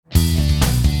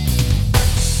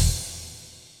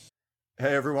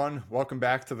Hey everyone, welcome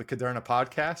back to the Caderna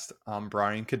podcast. I'm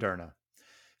Brian Caderna.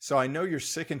 So I know you're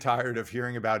sick and tired of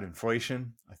hearing about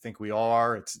inflation. I think we all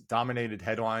are. It's dominated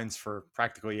headlines for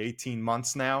practically 18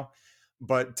 months now.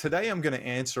 But today I'm going to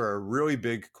answer a really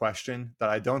big question that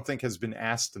I don't think has been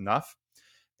asked enough.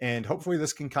 And hopefully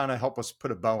this can kind of help us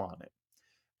put a bow on it.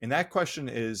 And that question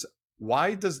is,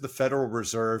 why does the Federal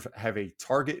Reserve have a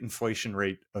target inflation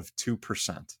rate of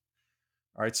 2%?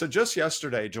 All right. So just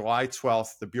yesterday, July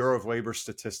 12th, the Bureau of Labor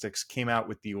Statistics came out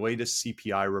with the latest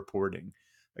CPI reporting.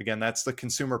 Again, that's the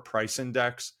Consumer Price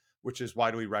Index, which is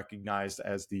widely recognized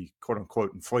as the quote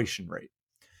unquote inflation rate.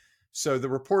 So the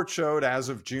report showed as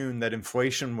of June that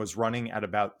inflation was running at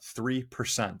about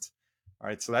 3%. All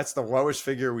right. So that's the lowest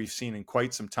figure we've seen in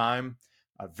quite some time.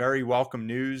 Very welcome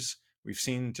news. We've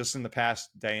seen just in the past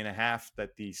day and a half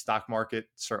that the stock market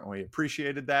certainly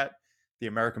appreciated that. The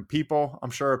American people,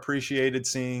 I'm sure, appreciated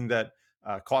seeing that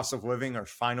costs of living are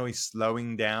finally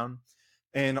slowing down.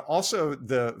 And also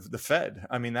the Fed.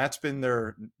 I mean, that's been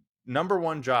their number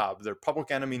one job. Their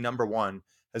public enemy number one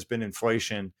has been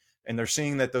inflation. And they're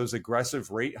seeing that those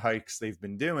aggressive rate hikes they've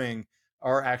been doing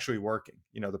are actually working.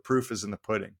 You know, the proof is in the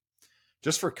pudding.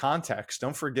 Just for context,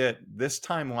 don't forget this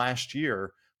time last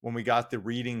year when we got the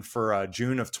reading for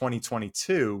June of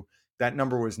 2022, that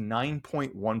number was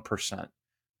 9.1%.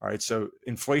 All right, so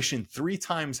inflation 3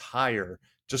 times higher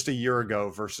just a year ago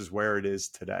versus where it is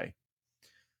today.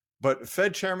 But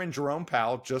Fed Chairman Jerome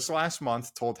Powell just last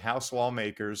month told House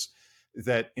lawmakers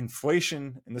that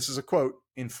inflation, and this is a quote,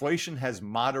 inflation has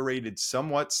moderated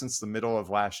somewhat since the middle of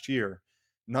last year.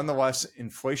 Nonetheless,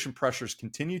 inflation pressures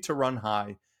continue to run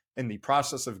high, and the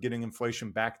process of getting inflation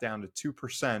back down to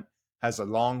 2% has a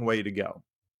long way to go.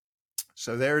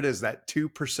 So there it is, that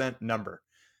 2% number.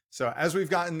 So as we've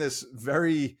gotten this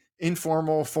very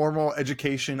informal, formal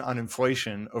education on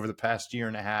inflation over the past year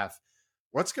and a half,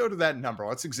 let's go to that number.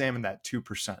 Let's examine that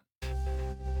 2%.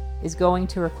 Is going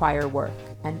to require work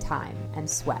and time and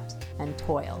sweat and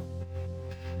toil.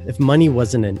 If money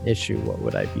wasn't an issue, what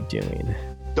would I be doing?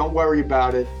 Don't worry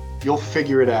about it. You'll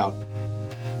figure it out.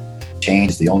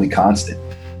 Change is the only constant.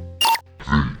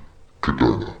 The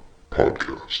Caderna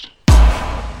Podcast.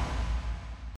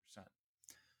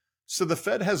 So the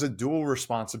Fed has a dual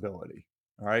responsibility.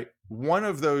 All right. One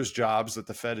of those jobs that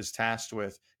the Fed is tasked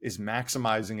with is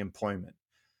maximizing employment.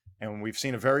 And we've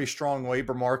seen a very strong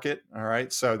labor market. All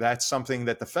right. So that's something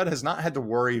that the Fed has not had to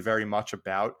worry very much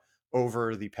about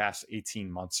over the past 18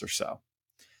 months or so.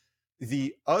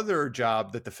 The other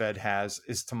job that the Fed has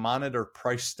is to monitor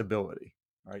price stability.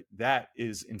 Right. That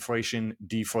is inflation,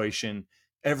 deflation,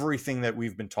 everything that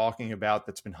we've been talking about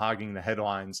that's been hogging the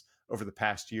headlines over the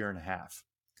past year and a half.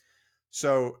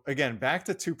 So again, back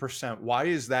to 2%. Why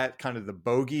is that kind of the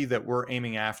bogey that we're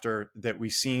aiming after that we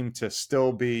seem to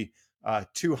still be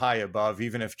too high above,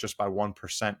 even if just by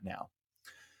 1% now?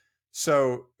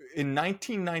 So in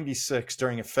 1996,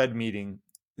 during a Fed meeting,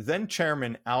 then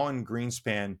Chairman Alan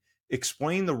Greenspan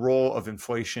explained the role of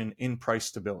inflation in price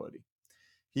stability.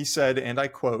 He said, and I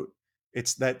quote,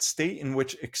 "It's that state in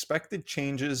which expected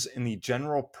changes in the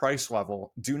general price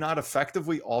level do not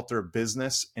effectively alter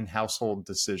business and household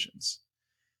decisions."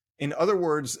 In other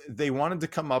words, they wanted to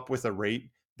come up with a rate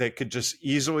that could just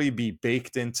easily be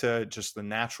baked into just the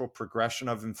natural progression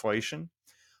of inflation,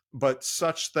 but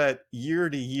such that year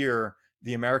to year,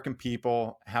 the American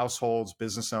people, households,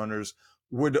 business owners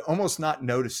would almost not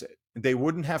notice it. They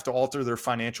wouldn't have to alter their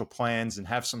financial plans and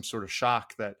have some sort of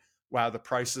shock that, wow, the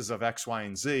prices of X, Y,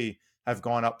 and Z have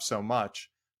gone up so much,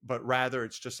 but rather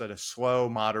it's just at a slow,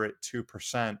 moderate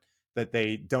 2% that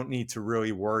they don't need to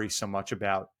really worry so much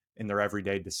about in their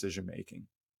everyday decision making.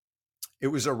 It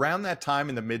was around that time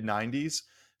in the mid 90s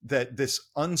that this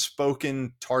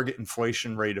unspoken target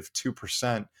inflation rate of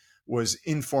 2% was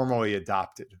informally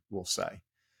adopted, we'll say.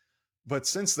 But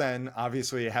since then,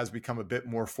 obviously, it has become a bit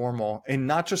more formal, and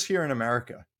not just here in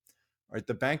America. Right,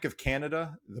 the Bank of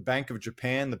Canada, the Bank of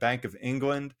Japan, the Bank of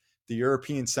England, the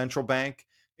European Central Bank,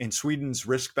 and Sweden's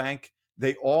Riksbank,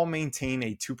 they all maintain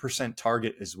a 2%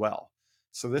 target as well.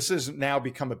 So this has now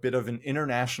become a bit of an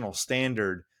international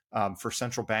standard for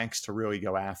central banks to really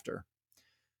go after.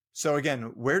 So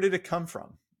again, where did it come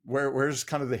from? Where's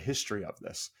kind of the history of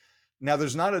this? Now,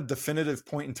 there's not a definitive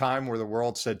point in time where the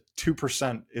world said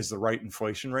 2% is the right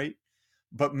inflation rate,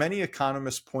 but many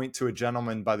economists point to a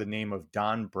gentleman by the name of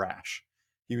Don Brash.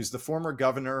 He was the former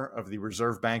governor of the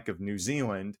Reserve Bank of New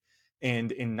Zealand,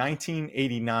 and in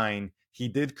 1989, he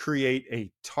did create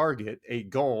a target, a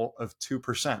goal of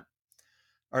 2%.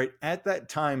 All right, at that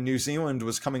time, New Zealand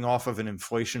was coming off of an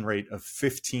inflation rate of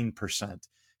 15%.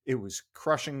 It was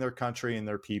crushing their country and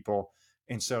their people.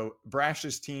 And so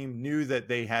Brash's team knew that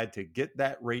they had to get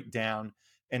that rate down.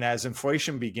 And as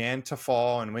inflation began to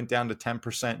fall and went down to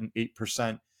 10% and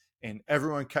 8%, and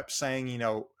everyone kept saying, you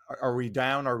know, are we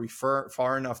down? Are we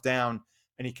far enough down?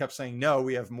 And he kept saying, no,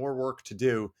 we have more work to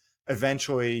do.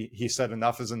 Eventually, he said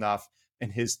enough is enough.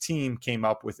 And his team came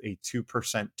up with a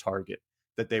 2% target,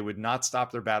 that they would not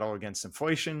stop their battle against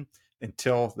inflation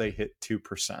until they hit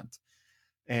 2%.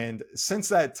 And since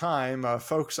that time,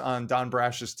 folks on Don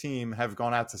Brash's team have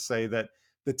gone out to say that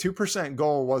the 2%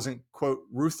 goal wasn't, quote,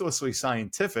 ruthlessly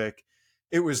scientific.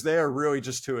 It was there really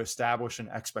just to establish an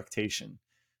expectation.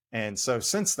 And so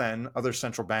since then, other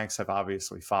central banks have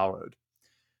obviously followed.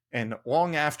 And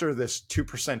long after this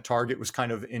 2% target was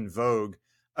kind of in vogue,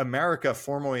 America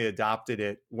formally adopted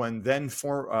it when then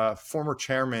former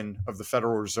chairman of the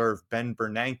Federal Reserve, Ben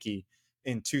Bernanke,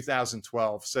 in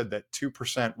 2012 said that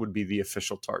 2% would be the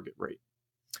official target rate.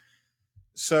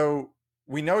 So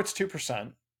we know it's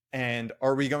 2%, and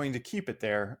are we going to keep it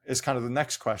there is kind of the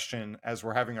next question, as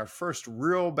we're having our first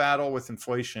real battle with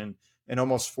inflation in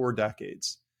almost 4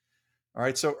 decades. All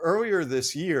right, so earlier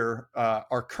this year,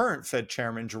 our current Fed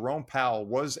chairman, Jerome Powell,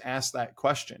 was asked that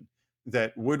question,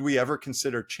 that would we ever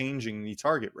consider changing the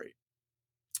target rate?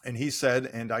 And he said,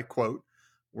 and I quote,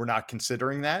 "We're not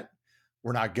considering that.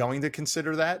 We're not going to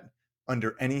consider that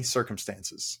under any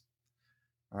circumstances."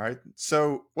 All right.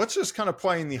 So let's just kind of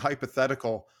play in the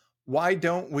hypothetical. Why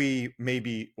don't we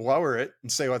maybe lower it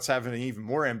and say, let's have an even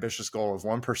more ambitious goal of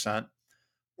 1%?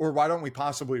 Or why don't we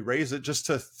possibly raise it just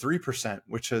to 3%,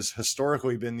 which has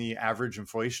historically been the average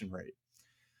inflation rate?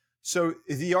 So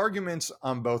the arguments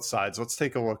on both sides, let's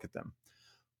take a look at them.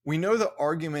 We know the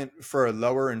argument for a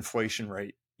lower inflation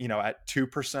rate, you know, at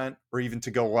 2%, or even to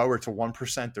go lower to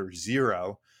 1% or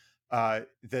 0,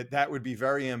 that would be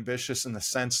very ambitious in the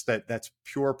sense that that's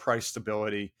pure price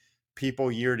stability.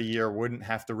 People year to year wouldn't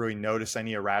have to really notice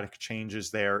any erratic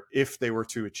changes there if they were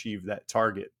to achieve that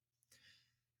target.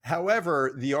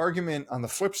 However, the argument on the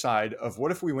flip side of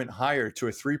what if we went higher to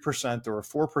a 3% or a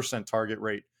 4% target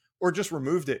rate, or just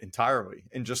removed it entirely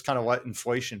and just kind of let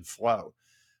inflation flow?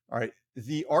 All right.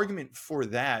 The argument for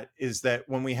that is that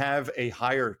when we have a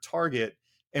higher target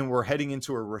and we're heading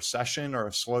into a recession or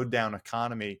a slowed down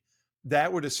economy,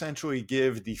 that would essentially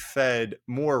give the Fed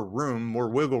more room, more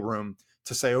wiggle room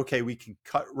to say, okay, we can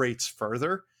cut rates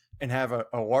further and have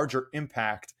a larger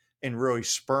impact in really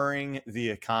spurring the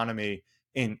economy,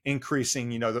 in increasing,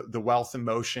 you know, the wealth in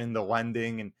motion, the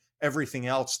lending, and everything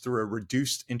else through a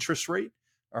reduced interest rate.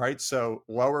 All right. So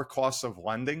lower costs of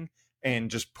lending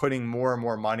and just putting more and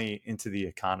more money into the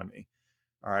economy.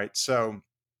 All right. So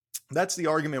that's the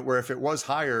argument where if it was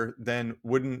higher, then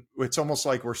it's almost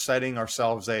like we're setting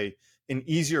ourselves an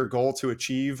easier goal to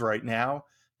achieve right now.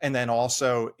 And then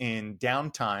also in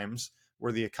downtimes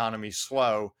where the economy's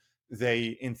slow,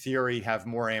 they in theory have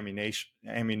more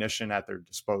ammunition at their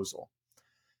disposal.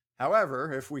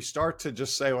 However, if we start to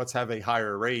just say, let's have a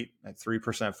higher rate at 3%,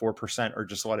 4%, or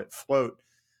just let it float,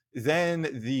 then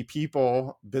the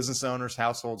people, business owners,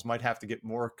 households might have to get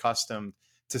more accustomed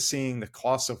to seeing the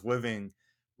cost of living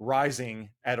rising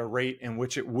at a rate in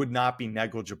which it would not be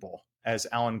negligible, as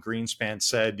Alan Greenspan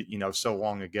said, you know, so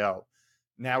long ago.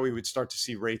 Now we would start to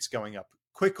see rates going up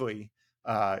quickly,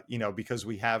 you know, because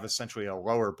we have essentially a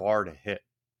lower bar to hit.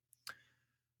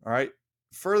 All right.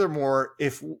 Furthermore,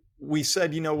 if we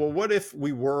said, you know, well, what if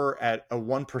we were at a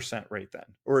 1% rate then,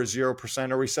 or a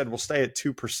 0%, or we said we'll stay at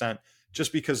 2%,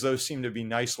 just because those seem to be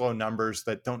nice low numbers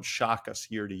that don't shock us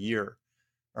year to year.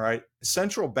 All right.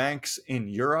 Central banks in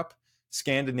Europe,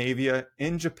 Scandinavia,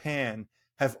 and Japan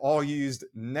have all used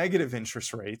negative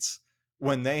interest rates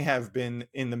when they have been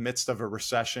in the midst of a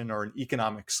recession or an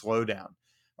economic slowdown.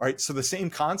 All right. So the same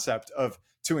concept of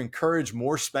to encourage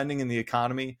more spending in the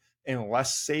economy and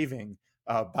less saving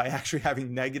by actually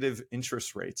having negative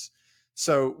interest rates.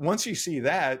 So once you see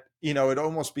that, you know, it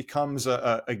almost becomes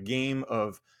a game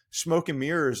of smoke and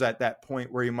mirrors at that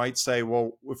point, where you might say,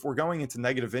 well, if we're going into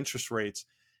negative interest rates,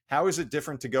 how is it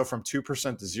different to go from 2%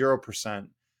 to 0%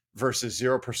 versus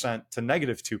 0% to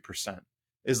negative 2%?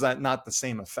 Is that not the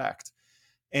same effect?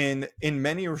 And in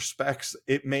many respects,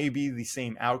 it may be the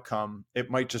same outcome. It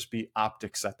might just be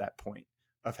optics at that point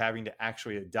of having to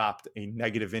actually adopt a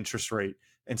negative interest rate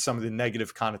and some of the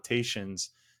negative connotations,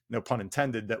 no pun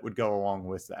intended, that would go along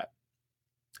with that.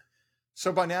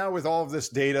 So by now, with all of this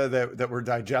data that we're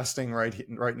digesting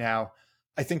right now,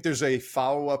 I think there's a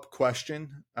follow-up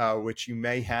question, which you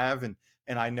may have, and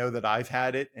I know that I've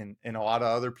had it, and a lot of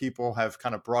other people have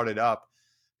kind of brought it up,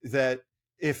 that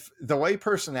if the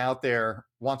layperson out there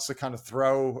wants to kind of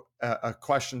throw a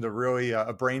question to really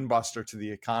a brain buster to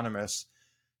the economists,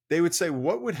 they would say,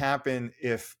 what would happen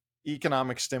if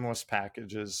economic stimulus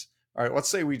packages, all right, let's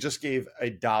say we just gave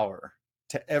 $1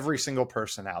 to every single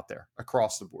person out there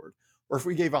across the board, or if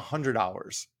we gave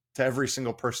 $100 to every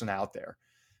single person out there,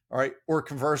 all right, or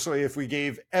conversely, if we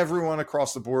gave everyone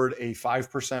across the board a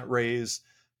 5% raise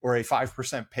or a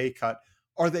 5% pay cut,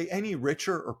 are they any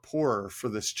richer or poorer for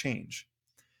this change?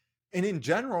 And in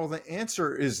general, the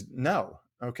answer is no.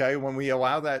 Okay. When we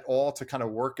allow that all to kind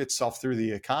of work itself through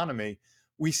the economy,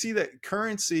 we see that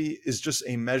currency is just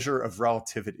a measure of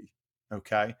relativity.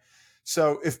 Okay.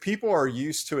 So if people are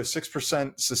used to a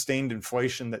 6% sustained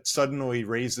inflation that suddenly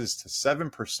raises to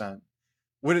 7%,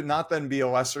 would it not then be a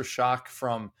lesser shock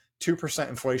from 2%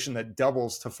 inflation that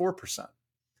doubles to 4%? All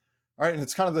right. And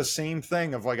it's kind of the same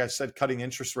thing of, like I said, cutting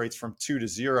interest rates from 2 to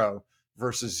 0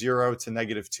 versus 0 to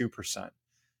negative 2%.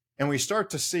 And we start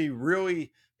to see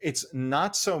really, it's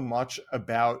not so much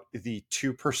about the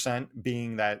 2%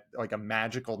 being that like a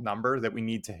magical number that we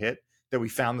need to hit, that we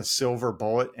found the silver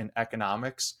bullet in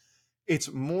economics.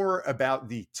 It's more about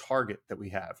the target that we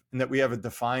have and that we have a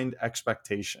defined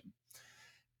expectation.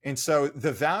 And so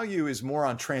the value is more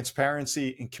on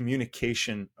transparency and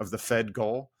communication of the Fed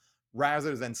goal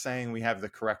rather than saying we have the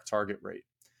correct target rate.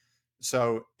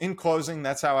 So in closing,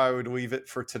 that's how I would leave it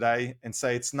for today and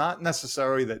say it's not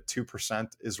necessarily that 2%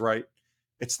 is right.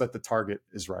 It's that the target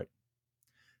is right.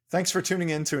 Thanks for tuning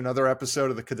in to another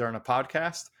episode of the Kuderna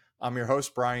Podcast. I'm your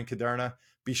host, Brian Kuderna.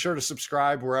 Be sure to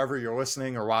subscribe wherever you're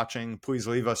listening or watching. Please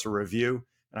leave us a review,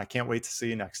 and I can't wait to see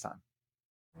you next time.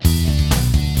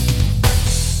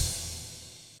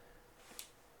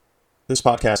 This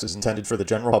podcast is intended for the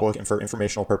general public and for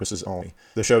informational purposes only.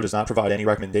 The show does not provide any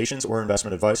recommendations or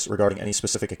investment advice regarding any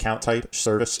specific account type,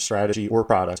 service, strategy, or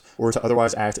product, or to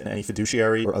otherwise act in any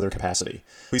fiduciary or other capacity.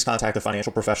 Please contact a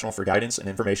financial professional for guidance and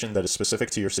information that is specific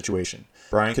to your situation.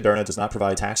 Brian Kuderna does not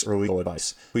provide tax or legal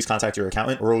advice. Please contact your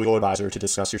accountant or legal advisor to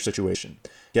discuss your situation.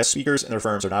 Guest speakers and their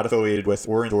firms are not affiliated with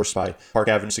or endorsed by Park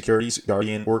Avenue Securities,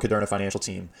 Guardian, or Kuderna Financial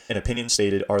Team, and opinions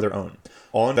stated are their own.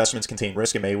 All investments contain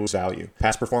risk and may lose value.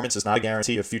 Past performance is not a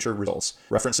guarantee of future results.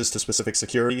 References to specific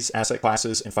securities, asset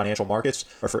classes, and financial markets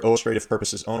are for illustrative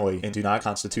purposes only and do not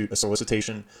constitute a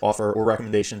solicitation, offer, or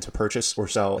recommendation to purchase or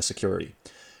sell a security.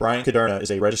 Brian Kuderna is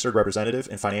a registered representative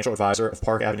and financial advisor of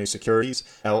Park Avenue Securities,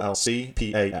 LLC,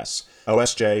 PAS.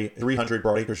 OSJ 300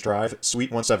 Broadacres Drive,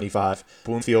 Suite 175,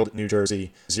 Bloomfield, New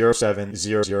Jersey,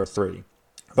 07003.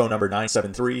 Phone number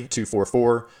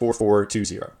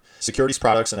 973-244-4420. Securities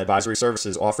products and advisory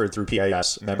services offered through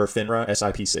PAS, member FINRA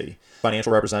SIPC.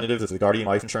 Financial representative of the Guardian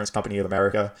Life Insurance Company of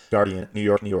America, Guardian, New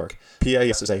York, New York.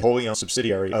 PAS is a wholly owned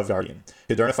subsidiary of Guardian.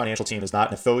 Kuderna Financial Team is not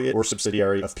an affiliate or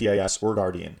subsidiary of PAS or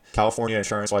Guardian. California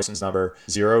Insurance License Number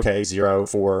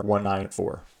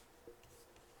 0K04194.